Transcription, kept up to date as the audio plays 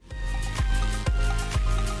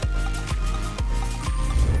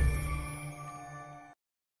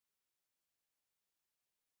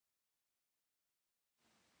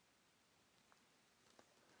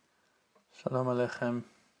Shalom Aleichem.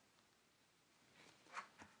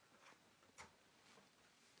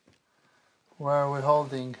 Where are we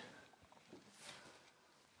holding?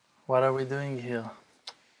 What are we doing here?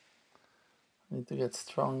 Need to get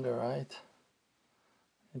stronger, right?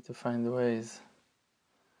 Need to find ways.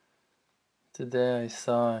 Today I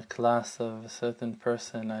saw a class of a certain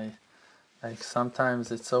person.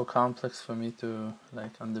 Sometimes it's so complex for me to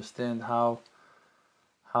understand how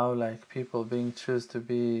people being choose to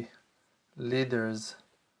be leaders.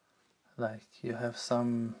 You have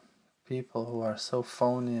some people who are so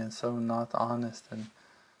phony and so not honest and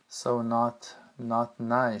so not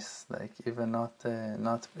nice, even not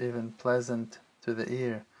even pleasant to the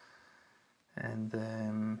ear,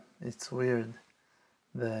 and it's weird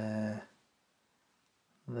the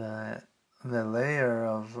the layer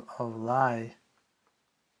of lie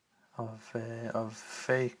of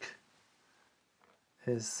fake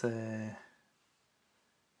is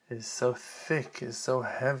so thick, is so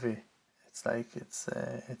heavy.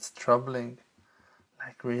 It's troubling,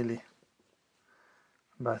 really.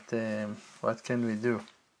 But what can we do?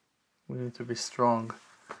 We need to be strong.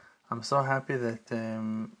 I'm so happy that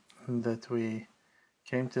we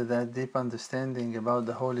came to that deep understanding about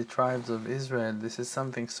the holy tribes of Israel. This is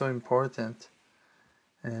something so important,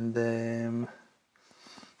 and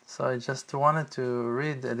so I just wanted to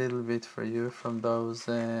read a little bit for you from those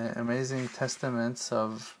amazing testaments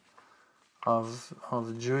of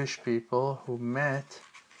Jewish people who met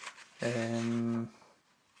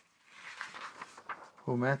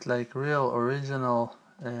like real original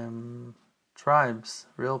tribes,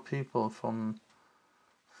 real people from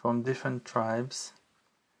different tribes,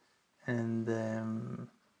 and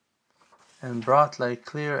brought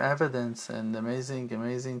clear evidence and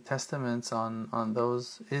amazing testaments on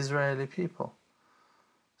those Israeli people.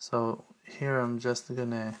 So here I'm just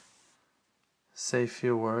gonna say a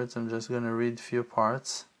few words. I'm just gonna read few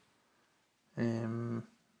parts. A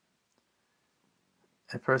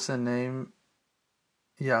person named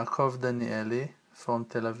Yaakov Danieli from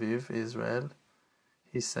Tel Aviv, Israel,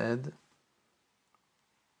 he said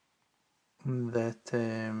that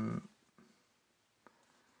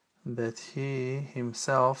he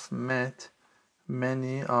himself met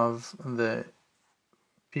many of the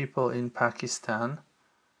people in Pakistan,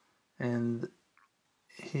 and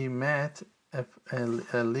he met a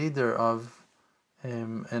leader of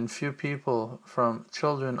and few people from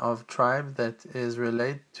children of tribe that is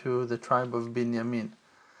related to the tribe of Binyamin.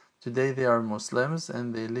 Today they are Muslims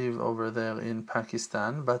and they live over there in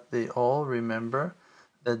Pakistan, but they all remember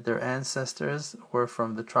that their ancestors were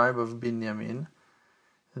from the tribe of Binyamin.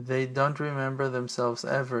 They don't remember themselves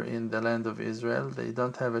ever in the land of Israel. They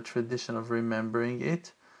don't have a tradition of remembering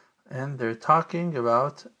it, and they're talking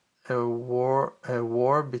about a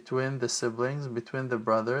war between the siblings, between the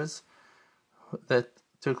brothers, that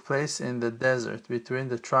took place in the desert between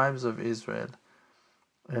the tribes of Israel.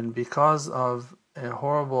 And because of a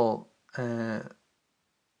horrible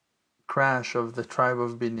crash of the tribe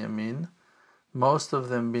of Binyamin, most of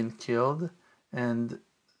them been killed, and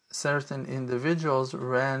certain individuals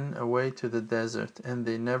ran away to the desert and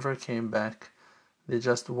they never came back. They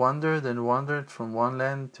just wandered and wandered from one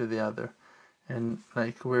land to the other. And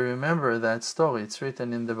we remember that story. It's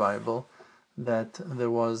written in the Bible that there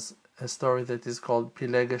was a story that is called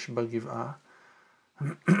Pilegesh Bagiv'ah,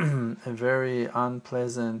 a very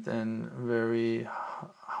unpleasant and very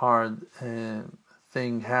hard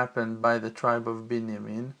thing happened by the tribe of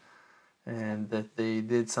Binyamin, and that they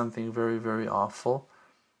did something very, very awful.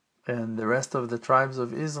 And the rest of the tribes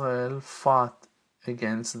of Israel fought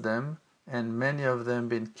against them, and many of them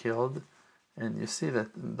been killed. And you see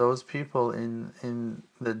that those people in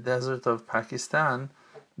the desert of Pakistan,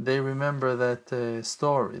 they remember that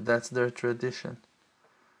story. That's their tradition.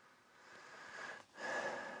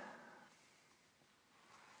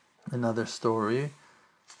 Another story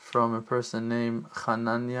from a person named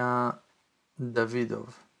Hanania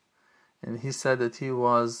Davidov. And he said that he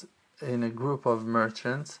was in a group of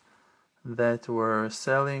merchants that were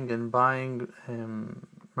selling and buying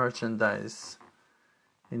merchandise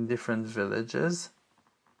in different villages,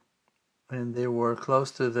 and they were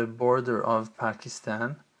close to the border of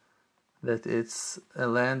Pakistan, that it's a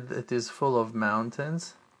land that is full of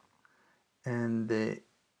mountains, and the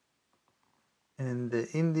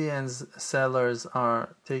Indians sellers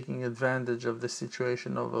are taking advantage of the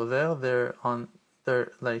situation over there. They're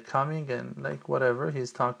coming and whatever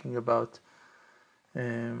he's talking about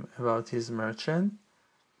his merchant.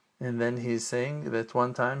 And then he's saying that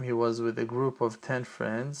one time he was with a group of 10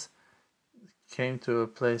 friends, came to a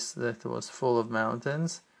place that was full of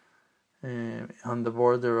mountains on the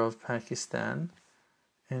border of Pakistan,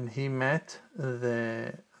 and he met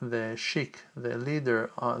the sheikh, the leader,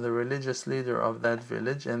 the religious leader of that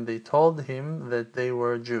village, and they told him that they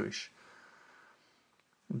were Jewish.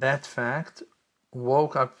 That fact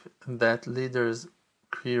woke up that leader's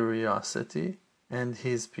curiosity and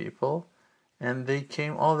his people, and they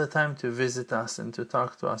came all the time to visit us and to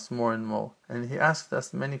talk to us more and more. And he asked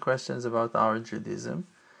us many questions about our Judaism,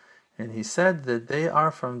 and he said that they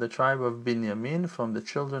are from the tribe of Binyamin, from the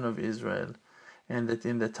children of Israel, and that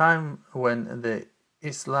in the time when the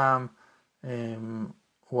Islam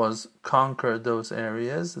was conquered those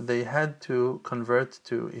areas, they had to convert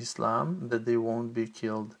to Islam, that they won't be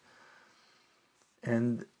killed.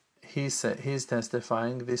 And he's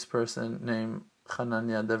testifying, this person named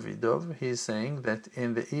Hanania Davidov, he's saying that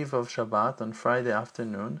in the eve of Shabbat, on Friday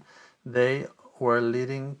afternoon, they were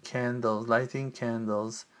lighting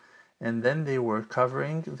candles, and then they were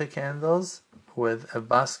covering the candles with a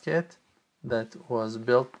basket that was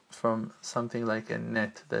built from something like a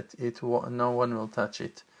net, that no one will touch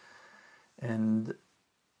it. And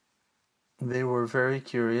they were very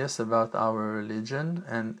curious about our religion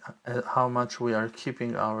and how much we are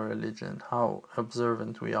keeping our religion, how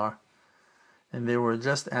observant we are. And they were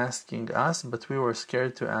just asking us, but we were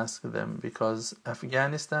scared to ask them, because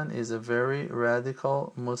Afghanistan is a very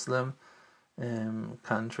radical Muslim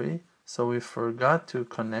country. So we forgot to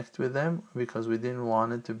connect with them because we didn't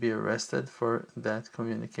want it to be arrested for that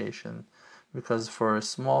communication. Because for a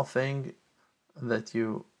small thing that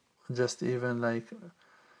you just even like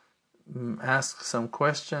ask some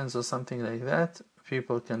questions or something like that,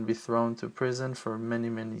 people can be thrown to prison for many,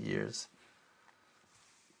 many years.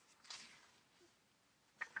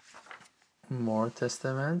 More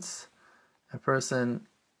testaments. A person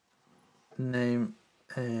named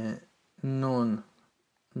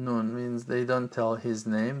Nun means they don't tell his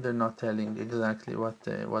name. They're not telling exactly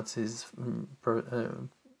what's his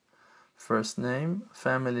first name.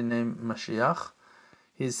 Family name Mashiach.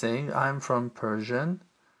 He's saying, I'm from Persia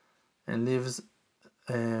and lives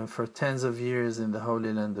for tens of years in the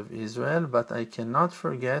Holy Land of Israel, but I cannot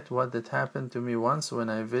forget what had happened to me once when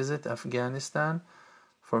I visit Afghanistan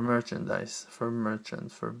for merchandise, for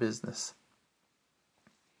business.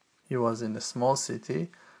 He was in a small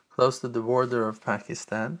city close to the border of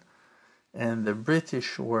Pakistan, and the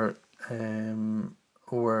British were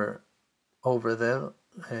over there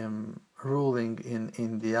ruling in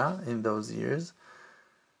India in those years,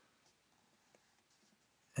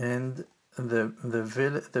 and the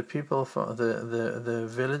people the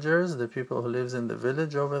villagers, the people who lives in the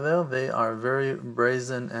village over there, they are very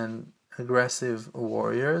brazen and aggressive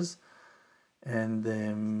warriors,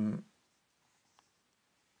 and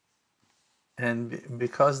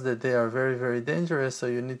because that they are very, very dangerous, so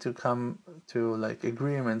you need to come to like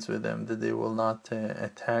agreements with them that they will not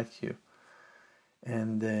attack you.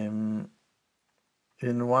 And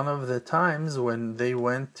in one of the times when they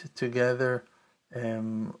went together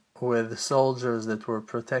with soldiers that were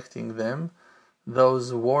protecting them,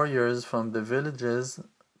 those warriors from the villages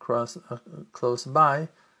close by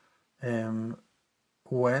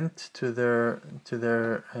went to their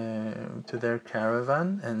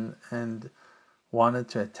caravan and wanted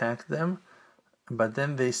to attack them, but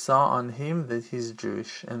then they saw on him that he's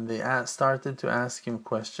Jewish, and they started to ask him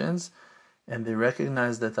questions, and they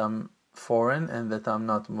recognized that I'm foreign and that I'm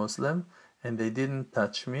not Muslim, and they didn't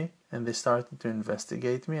touch me, and they started to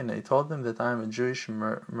investigate me, and I told them that I'm a Jewish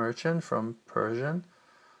merchant from Persia,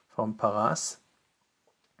 from Paras,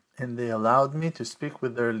 and they allowed me to speak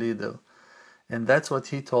with their leader. And that's what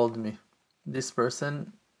he told me. This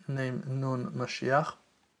person named Nun Mashiach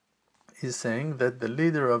is saying that the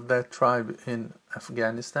leader of that tribe in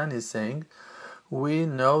Afghanistan is saying, we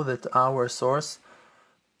know that our source,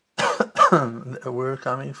 we're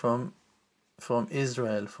coming from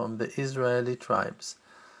Israel, from the Israeli tribes.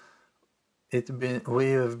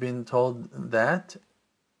 We have been told that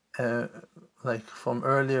like from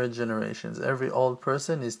earlier generations. Every old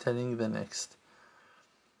person is telling the next.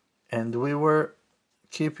 And we were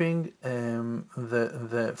keeping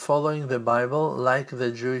the following the Bible like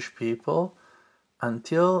the Jewish people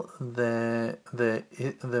until the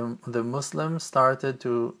Muslims started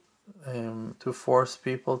to force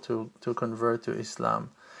people to convert to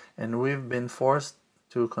Islam, and we've been forced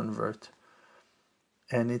to convert.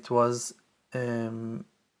 And it was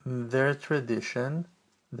their tradition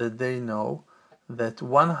that they know that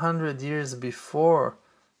 100 years before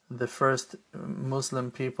the first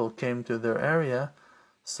Muslim people came to their area,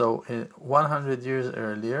 so 100 years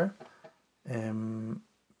earlier,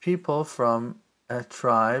 people from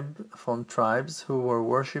tribes who were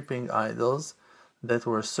worshipping idols, that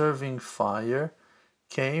were serving fire,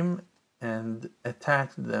 came and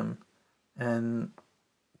attacked them and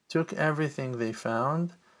took everything they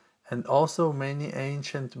found, and also many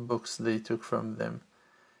ancient books they took from them.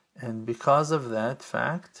 And because of that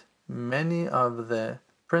fact, many of the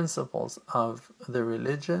principles of the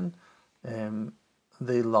religion,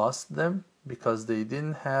 they lost them because they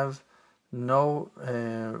didn't have no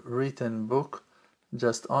written book,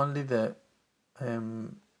 just only the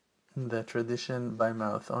tradition by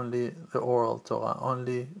mouth, only the oral Torah,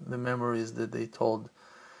 only the memories that they told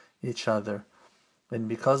each other. And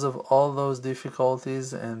because of all those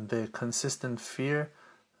difficulties and the consistent fear,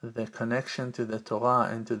 the connection to the Torah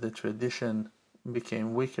and to the tradition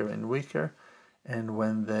became weaker and weaker. And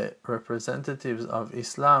when the representatives of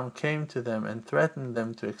Islam came to them and threatened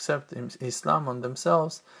them to accept Islam on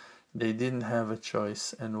themselves, they didn't have a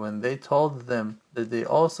choice. And when they told them that they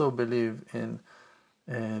also believe in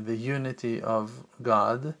the unity of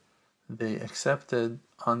God, they accepted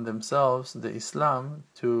on themselves the Islam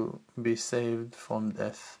to be saved from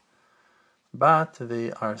death. But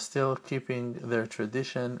they are still keeping their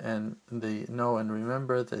tradition, and they know and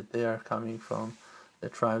remember that they are coming from the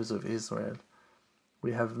tribes of Israel.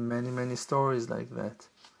 We have many stories like that.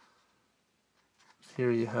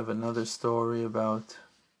 Here you have another story about,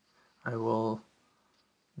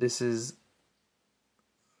 this is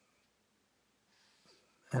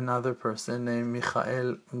another person named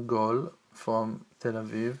Michael Gol from Tel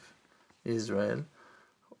Aviv, Israel.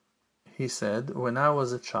 He said, when I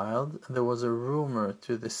was a child, there was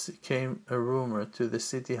came a rumor to the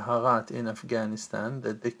city Harat in Afghanistan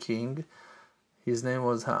that the king, his name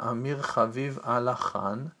was Amir Chaviv Allah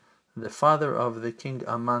Khan, the father of the king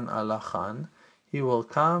Aman Allah Khan, he will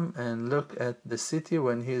come and look at the city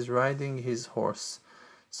when he is riding his horse.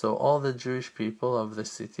 So all the Jewish people of the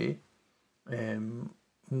city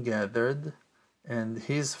gathered, and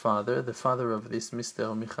his father, the father of this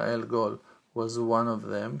Mr. Michael Gol, was one of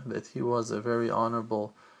them, that he was a very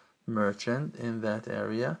honorable merchant in that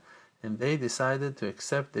area, and they decided to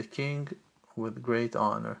accept the king with great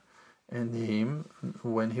honor. And him,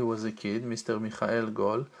 when he was a kid, Mr. Michael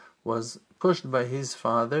Gol, was pushed by his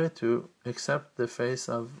father to accept the face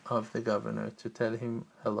of the governor, to tell him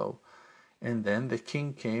hello. And then the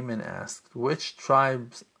king came and asked, which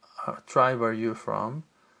tribe are you from?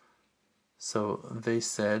 So they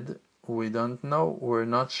said, we don't know, we're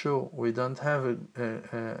not sure, we don't have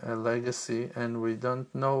a legacy, and we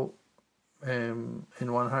don't know in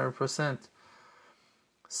 100%.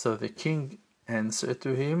 So the king answered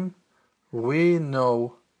to him, we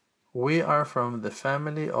know, we are from the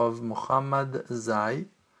family of Muhammad Zai,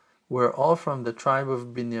 we're all from the tribe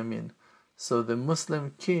of Binyamin. So the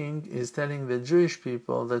Muslim king is telling the Jewish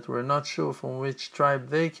people that we're not sure from which tribe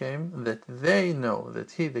they came, that they know,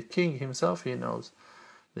 that he, the king himself, he knows,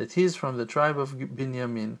 that he is from the tribe of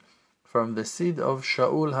Binyamin, from the seed of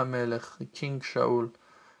Shaul HaMelech, King Shaul,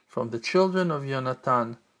 from the children of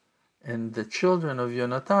Yonatan. And the children of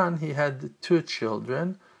Yonatan, he had two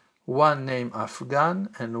children, one named Afgan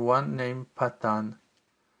and one named Patan.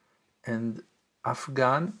 And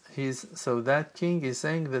Afgan, so that king is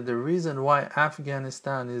saying that the reason why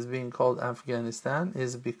Afghanistan is being called Afghanistan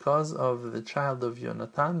is because of the child of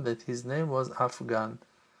Yonatan, that his name was Afgan.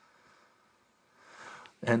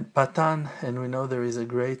 And Patan, and we know there is a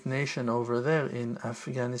great nation over there in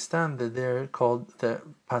Afghanistan that they're called the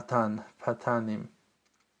Patanim.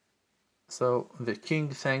 So the king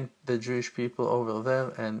thanked the Jewish people over there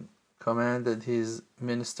and commanded his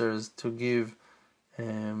ministers to give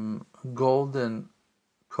golden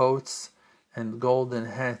coats and golden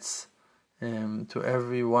hats to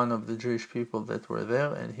every one of the Jewish people that were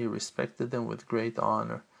there, and he respected them with great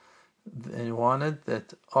honor. And he wanted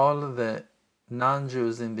that all the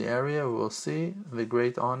non-Jews in the area will see the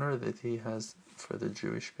great honor that he has for the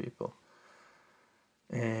Jewish people.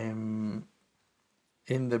 In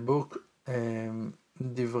the book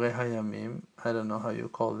Divrei Hayamim, I don't know how you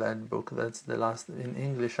call that book, that's the last, in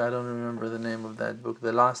English I don't remember the name of that book,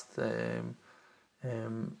 the last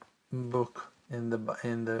book in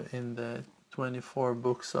the 24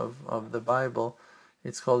 books of the Bible.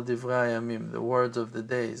 It's called Divrei Hayamim, the words of the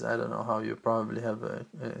days. I don't know how, you probably have a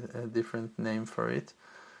different name for it.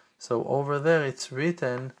 So over there it's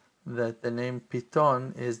written that the name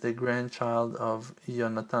Piton is the grandchild of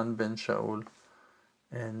Yonatan ben Shaul.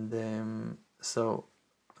 And so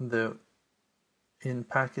in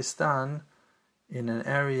Pakistan, in an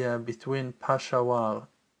area between Peshawar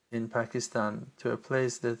in Pakistan to a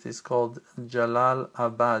place that is called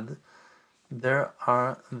Jalalabad, there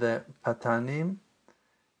are the Patanim,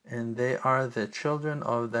 and they are the children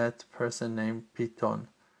of that person named Piton,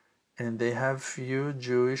 and they have few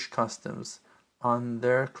Jewish customs. on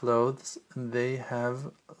their clothes they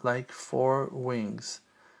have like 4 wings,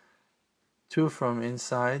 2 from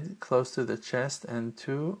inside close to the chest and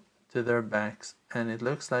 2 to their backs, and it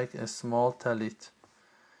looks like a small talit.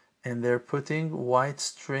 And they're putting white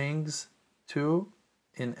strings, 2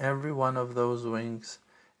 in every one of those wings,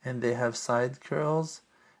 and they have side curls.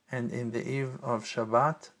 And in the eve of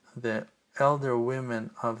Shabbat, the elder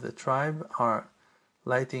women of the tribe are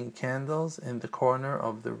lighting candles in the corner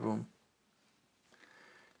of the room.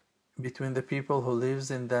 Between the people who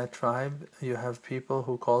lives in that tribe, you have people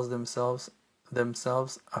who calls themselves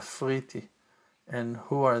Afriti. And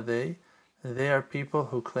who are they? They are people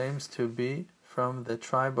who claims to be from the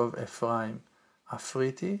tribe of Ephraim.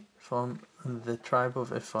 Afriti from the tribe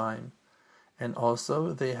of Ephraim. And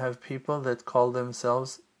also they have people that call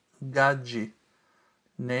themselves Gadji,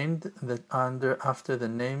 named after the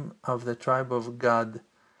name of the tribe of Gad.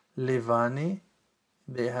 Livani,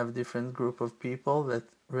 they have different group of people that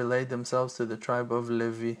relate themselves to the tribe of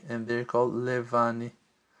Levi, and they're called Levani.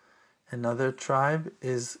 Another tribe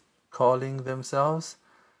is calling themselves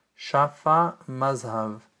Shafa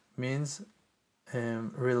Mazhav, means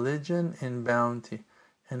religion in bounty,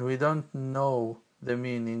 and we don't know the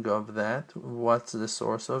meaning of that, what's the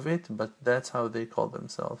source of it, but that's how they call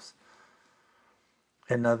themselves.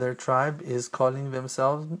 Another tribe is calling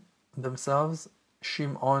themselves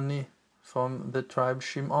Shimoni, from the tribe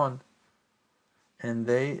Shimon, and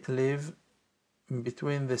they live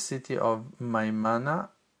between the city of Maimana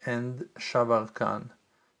and Shabarkan,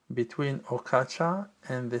 between Okacha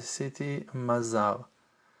and the city Mazar.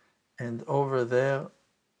 And over there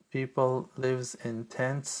people lives in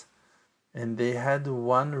tents, and they had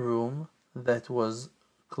one room that was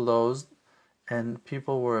closed, and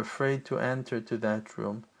people were afraid to enter to that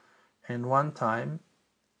room. And one time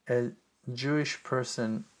a Jewish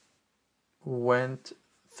person went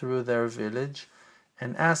through their village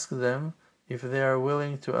and asked them if they are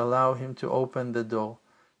willing to allow him to open the door.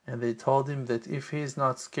 And they told him that if he is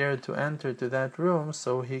not scared to enter to that room,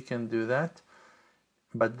 so he can do that,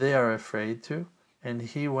 but they are afraid to. And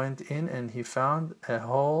he went in and he found a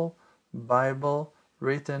whole Bible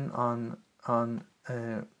written on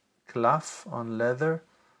cloth, on leather,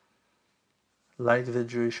 like the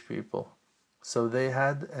Jewish people. So they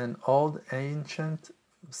had an old ancient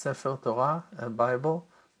Sefer Torah, a Bible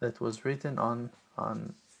that was written on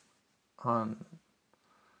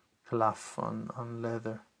cloth, on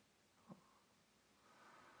leather.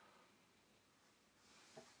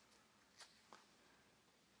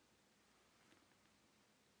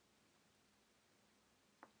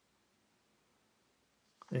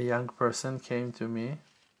 A young person came to me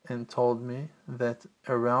and told me that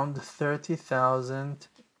around 30,000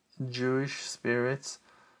 Jewish spirits,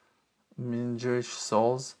 Jewish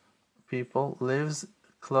souls, people lives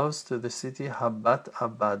close to the city Habat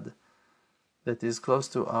Abad, that is close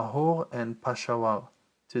to Ahur and Peshawar.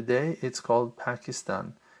 Today it's called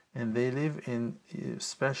Pakistan, and they live in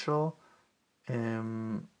special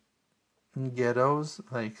ghettos,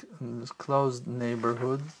 like closed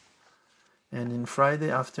neighborhoods. And in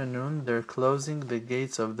Friday afternoon they're closing the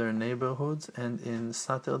gates of their neighborhoods, and in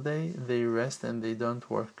Saturday they rest and they don't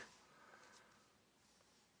work.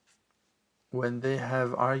 When they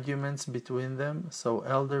have arguments between them, so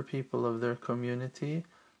elder people of their community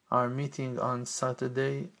are meeting on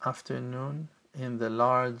Saturday afternoon in the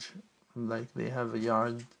large, like they have a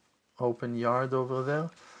yard, open yard over there,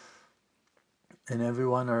 and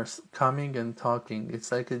everyone are coming and talking.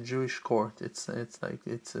 It's like a Jewish court. It's a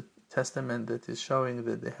testament that is showing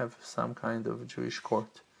that they have some kind of Jewish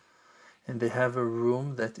court, and they have a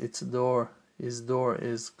room that its door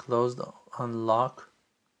is closed on lock,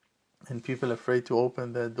 and people are afraid to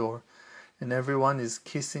open that door, and everyone is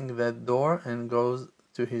kissing that door and goes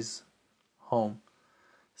to his home.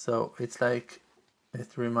 So it's like,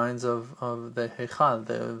 it reminds of the Heichal,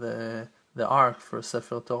 the ark for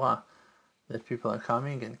Sefer Torah, that people are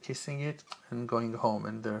coming and kissing it and going home,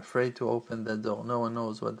 and they're afraid to open the door. No one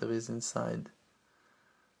knows what there is inside.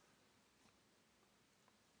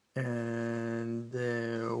 And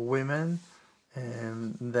the women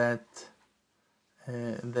that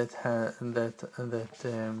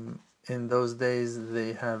in those days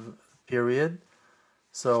they have period.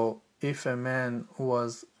 So if a man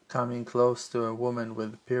was coming close to a woman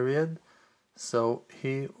with period, so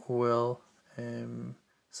he will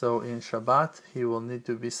so in Shabbat he will need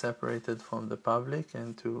to be separated from the public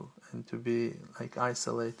and to be like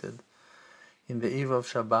isolated. In the eve of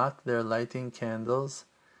Shabbat they're lighting candles,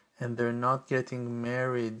 and they're not getting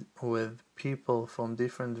married with people from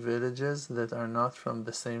different villages that are not from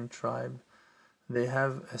the same tribe. They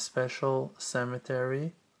have a special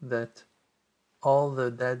cemetery that all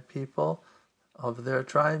the dead people of their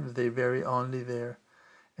tribe, they bury only there.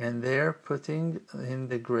 And they're putting in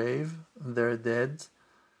the grave their dead,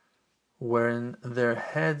 wherein their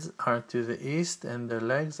heads are to the east and their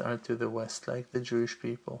legs are to the west, like the Jewish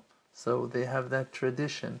people. So they have that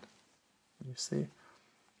tradition. You see,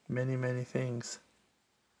 many, many things.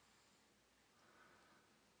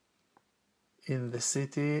 In the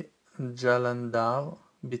city Jalandhar,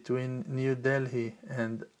 between New Delhi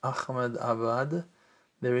and Ahmedabad,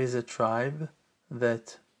 there is a tribe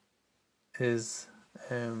that is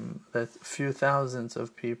that few thousands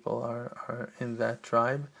of people are in that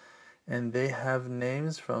tribe, and they have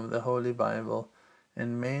names from the Holy Bible,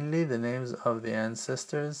 and mainly the names of the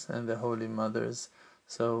ancestors and the Holy Mothers.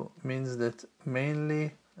 So means that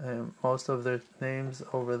mainly most of their names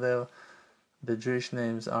over there, the Jewish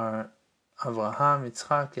names are Avraham,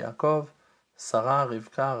 Yitzchak, Yaakov, Sarah,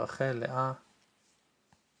 Rivka, Rachel, Leah.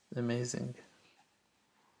 Amazing.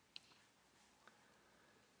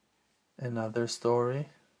 Another story.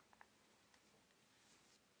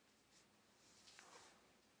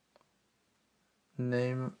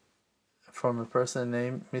 Name from a person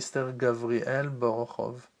named Mr. Gavriel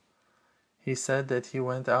Borochov. He said that he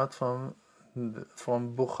went out from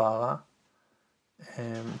Bukhara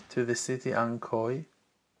to the city Ankoy,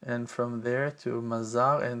 and from there to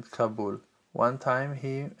Mazar and Kabul. One time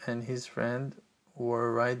he and his friend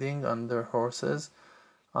were riding on their horses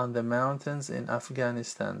on the mountains in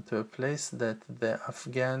Afghanistan to a place that the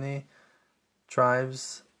Afghani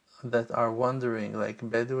tribes that are wandering, like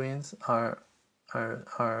Bedouins, are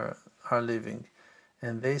living.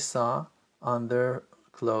 And they saw on their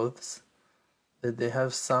clothes that they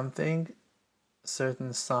have something,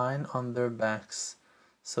 certain sign on their backs.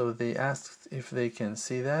 So they asked if they can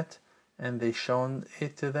see that, and they shown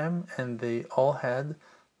it to them, and they all had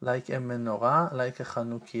like a menorah, like a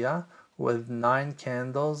Chanukiah, with 9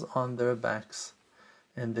 candles on their backs.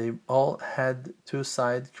 And they all had 2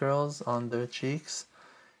 side curls on their cheeks.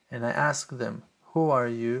 And I asked them, "Who are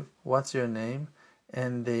you? What's your name?"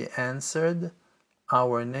 And they answered,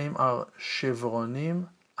 "Our name are Shivronim,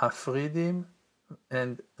 Afridim,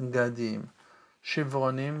 and Gadim."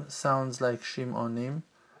 Shivronim sounds like Shimonim,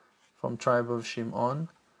 from tribe of Shimon.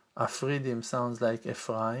 Afridim sounds like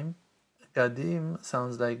Ephraim. Gadim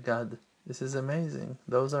sounds like Gad. This is amazing.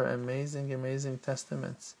 Those are amazing, amazing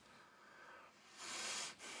testaments.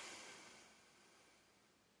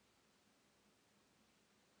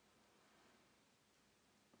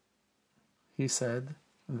 He said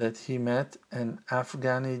that he met an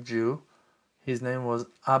Afghani Jew. His name was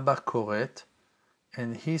Abba Koret,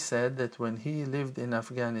 and he said that when he lived in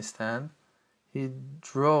Afghanistan, he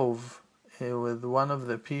drove with one of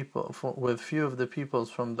the people, with few of the peoples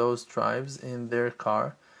from those tribes in their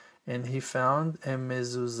car, and he found a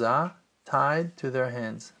mezuzah tied to their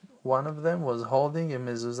hands. One of them was holding a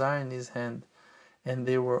mezuzah in his hand, and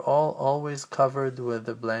they were all always covered with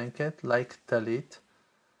a blanket like talit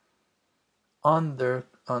on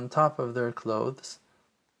top of their clothes.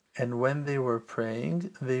 And when they were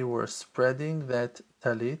praying, they were spreading that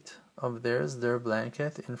talit of theirs, their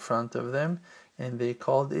blanket, in front of them, and they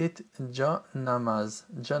called it Janamaz.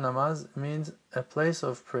 Janamaz means a place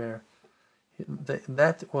of prayer.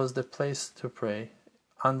 That was the place to pray,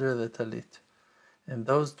 under the talit. And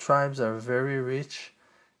those tribes are very rich,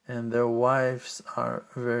 and their wives are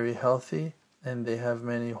very healthy, and they have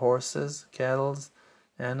many horses, cattle,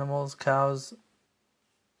 animals, cows,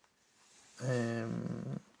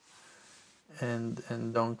 and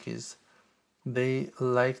donkeys. They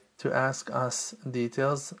like to ask us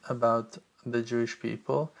details about the Jewish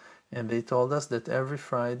people, and they told us that every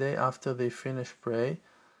Friday after they finish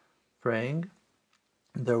praying,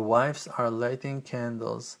 their wives are lighting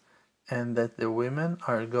candles, and that the women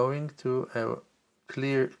are going to a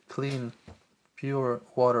clean, pure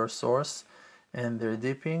water source, and they're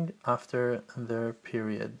dipping after their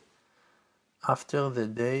period. After the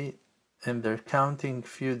day, and they're counting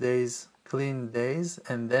few days, clean days,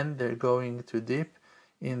 and then they're going to dip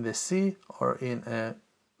in the sea or in a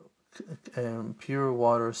pure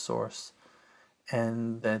water source,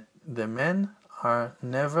 and that the men are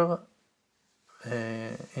never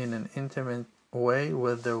in an intimate way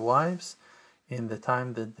with their wives in the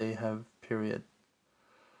time that they have period.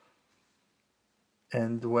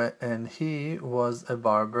 And he was a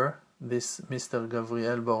barber. This Mr.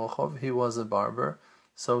 Gavriel Borochov, he was a barber,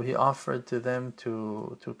 so he offered to them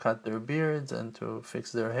to cut their beards and to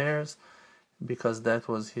fix their hairs, because that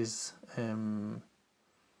was his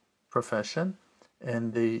profession.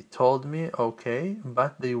 And they told me okay,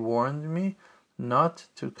 but they warned me not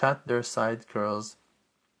to cut their side curls.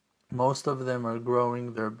 Most of them are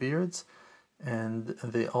growing their beards, and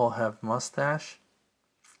they all have mustache,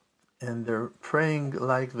 and they're praying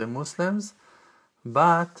like the Muslims,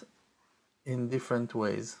 but in different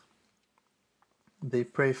ways. They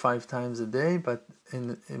pray 5 times a day, but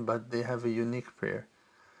they have a unique prayer.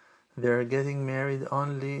 They're getting married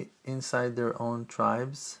only inside their own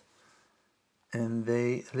tribes, and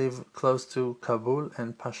they live close to Kabul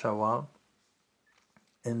and Peshawar.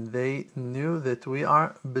 And they knew that we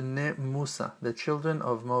are Bnei Musa, the children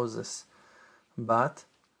of Moses. But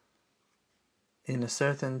in a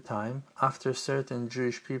certain time, after certain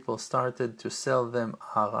Jewish people started to sell them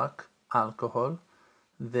arak, alcohol,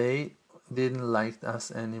 they didn't like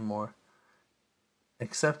us anymore.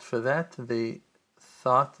 Except for that, they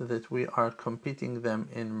thought that we are competing them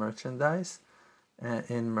in merchandise,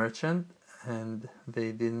 and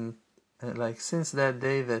they didn't, since that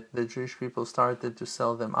day that the Jewish people started to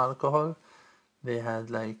sell them alcohol, they had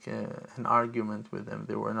an argument with them.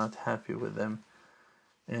 They were not happy with them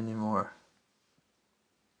anymore.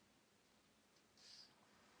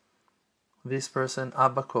 This person,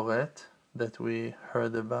 Abba Koret, that we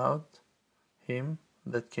heard about him,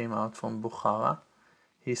 that came out from Bukhara,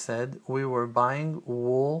 he said, we were buying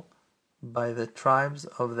wool by the tribes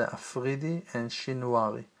of the Afridi and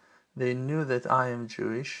Shinwari. They knew that I am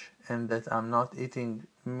Jewish and that I'm not eating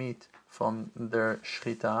meat from their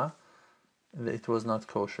shchita. It was not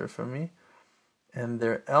kosher for me. And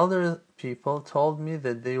their elder people told me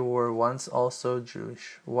that they were once also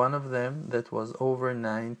Jewish. One of them, that was over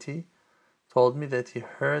 90, told me that he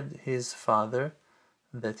heard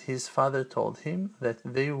that his father told him that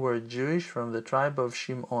they were Jewish from the tribe of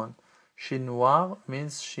Shimon. Shinwar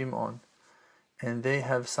means Shimon. And they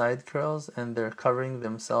have side curls, and they're covering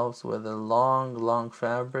themselves with a long, long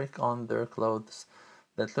fabric on their clothes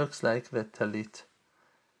that looks like the talit.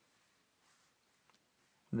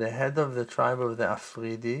 The head of the tribe of the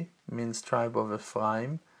Afridi, means tribe of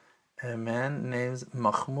Ephraim, a man named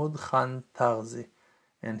Mahmud Khan Tarzi,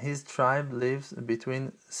 and his tribe lives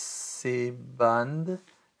between Siband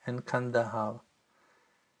and Kandahar.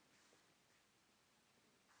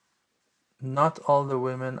 Not all the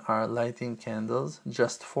women are lighting candles,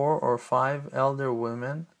 just 4 or 5 elder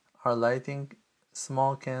women are lighting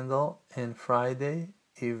small candle in Friday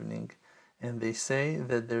evening, and they say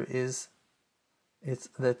that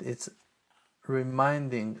it's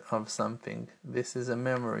reminding of something. This is a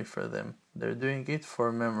memory for them. They're doing it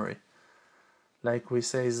for memory. Like we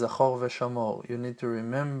say, Zachor v'Shamor, you need to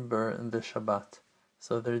remember the Shabbat.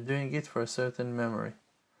 So they're doing it for a certain memory.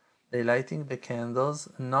 They're lighting the candles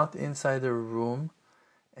not inside a room,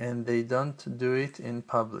 and they don't do it in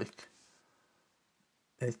public.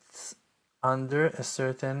 It's under a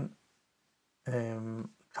certain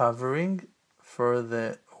covering for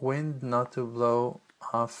the wind not to blow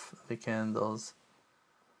off the candles.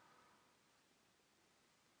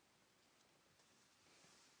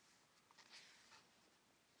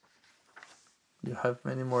 You have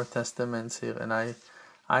many more testaments here, and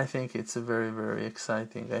I think it's very, very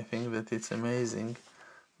exciting. I think that it's amazing,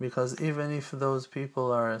 because even if those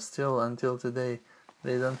people are still until today,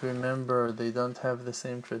 they don't remember, they don't have the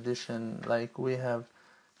same tradition like we have,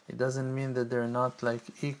 it doesn't mean that they're not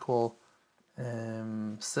like equal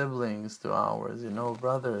siblings to ours,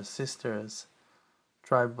 brothers, sisters,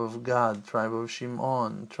 tribe of Gad, tribe of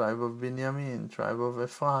Shimon, tribe of Binyamin, tribe of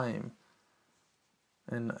Ephraim.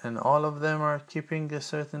 And all of them are keeping a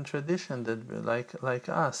certain tradition that like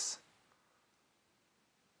us.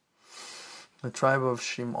 The tribe of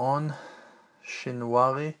Shimon,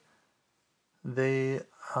 Shinwari, they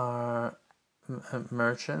are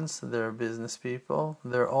merchants, they're business people,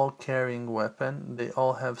 they're all carrying weapon, they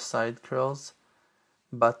all have side curls,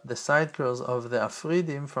 but the side curls of the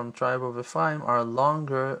Afridim from tribe of Ephraim are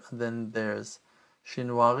longer than theirs.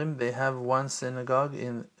 Shinwarim, they have one synagogue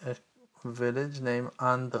in a village named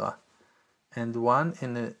Andra, and one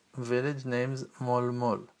in a village named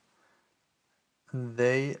Molmol.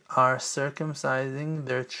 They are circumcising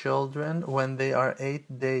their children when they are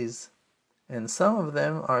 8 days, and some of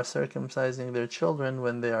them are circumcising their children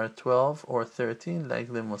when they are 12 or 13,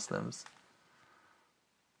 like the Muslims.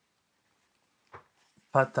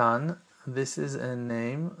 Patan, this is a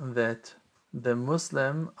name that the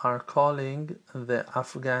Muslims are calling the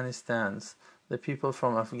Afghanistans. The people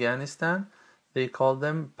from Afghanistan, they call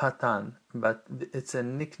them Patan, but it's a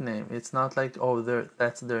nickname. It's not like,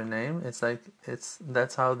 that's their name.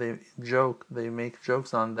 That's how they joke. They make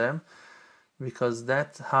jokes on them, because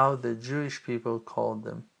that's how the Jewish people called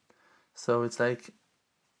them. So it's like,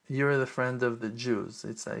 you're the friend of the Jews.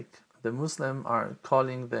 It's like the Muslims are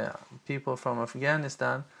calling the people from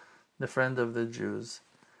Afghanistan the friend of the Jews.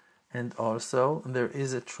 And also there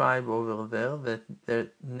is a tribe over there that the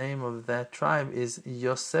name of that tribe is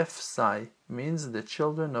Yosefsai, means the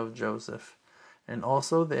children of Joseph. And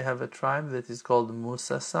also they have a tribe that is called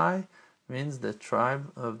Musasai, means the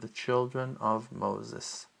tribe of the children of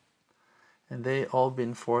Moses. And they all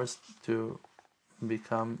been forced to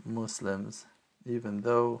become Muslims, even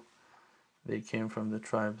though they came from the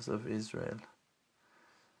tribes of Israel.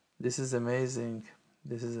 This is amazing.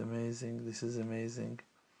 This is amazing. This is amazing.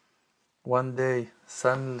 One day,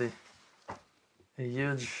 suddenly, a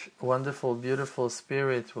huge, wonderful, beautiful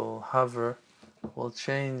spirit will hover, will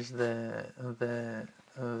change the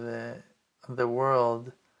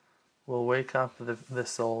world, will wake up the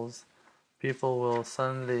souls. People will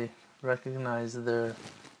suddenly recognize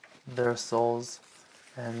their souls,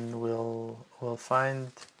 and will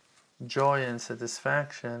find joy and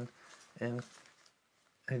satisfaction in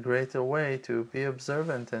a greater way to be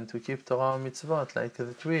observant and to keep Torah mitzvot, like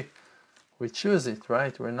that we choose it,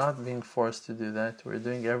 right? We're not being forced to do that. We're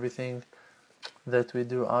doing everything that we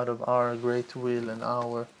do out of our great will and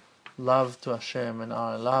our love to Hashem and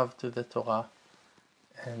our love to the Torah.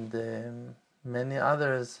 And many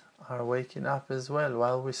others are waking up as well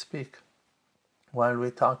while we speak, while we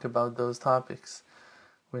talk about those topics.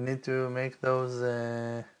 We need to make those,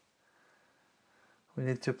 we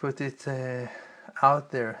need to put it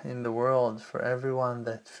out there in the world for everyone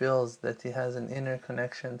that feels that he has an inner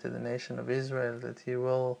connection to the nation of Israel, that he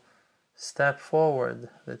will step forward,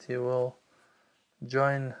 that he will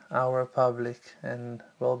join our public and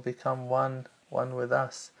will become one with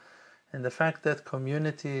us. And the fact that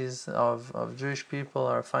communities of Jewish people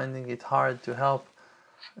are finding it hard to help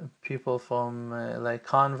people from like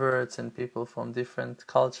converts and people from different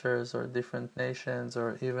cultures or different nations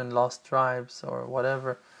or even lost tribes or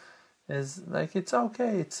whatever, is like, it's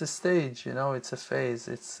okay, it's a stage, it's a phase.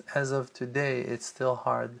 It's, as of today, it's still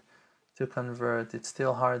hard to convert, it's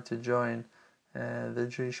still hard to join the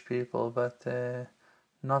Jewish people, but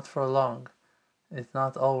not for long. It's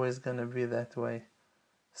not always going to be that way.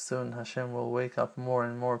 Soon Hashem will wake up more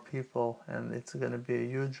and more people, and it's going to be a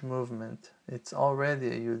huge movement. It's already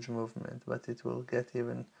a huge movement, but it will get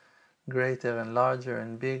even greater and larger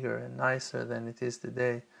and bigger and nicer than it is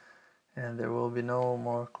today. And there will be no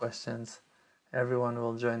more questions. Everyone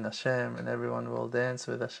will join Hashem, and everyone will dance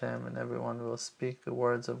with Hashem, and everyone will speak the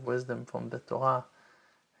words of wisdom from the Torah,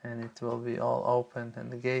 and it will be all open,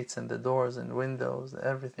 and the gates and the doors and windows,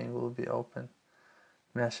 everything will be open.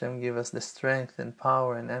 May Hashem give us the strength and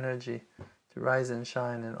power and energy to rise and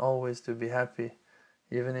shine and always to be happy.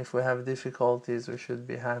 Even if we have difficulties, we should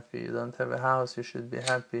be happy. You don't have a house, you should be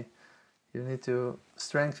happy. You need to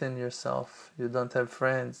strengthen yourself. You don't have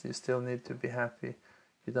friends, you still need to be happy.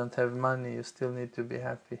 You don't have money, you still need to be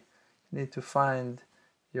happy. You need to find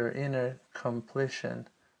your inner completion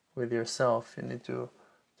with yourself. You need to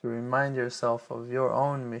remind yourself of your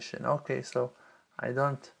own mission. Okay, so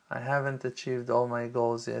I haven't achieved all my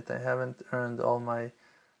goals yet. I haven't earned all my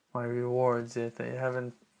rewards yet. I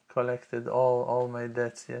haven't collected all my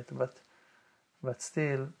debts yet. But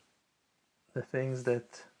still, the things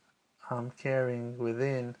that I'm carrying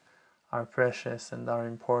within are precious and are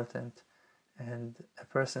important. And a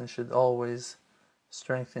person should always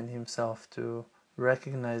strengthen himself to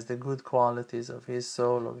recognize the good qualities of his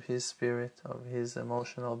soul, of his spirit, of his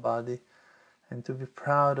emotional body, and to be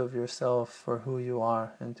proud of yourself for who you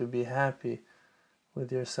are, and to be happy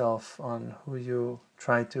with yourself on who you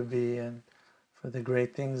try to be and for the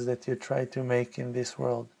great things that you try to make in this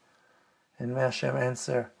world. And may Hashem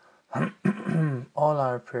answer all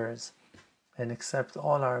our prayers and accept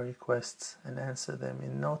all our requests and answer them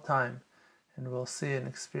in no time, and we'll see and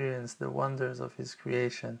experience the wonders of His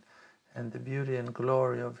creation and the beauty and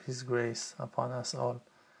glory of His grace upon us all,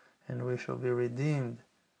 and we shall be redeemed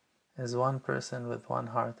as one person with one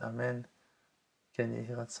heart. Amen. Ken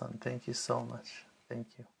Yehi Ratzon. Thank you so much. Thank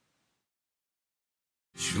you.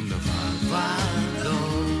 שום דבר כבר לא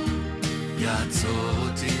יעצור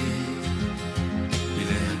אותי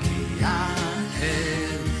מלהגיע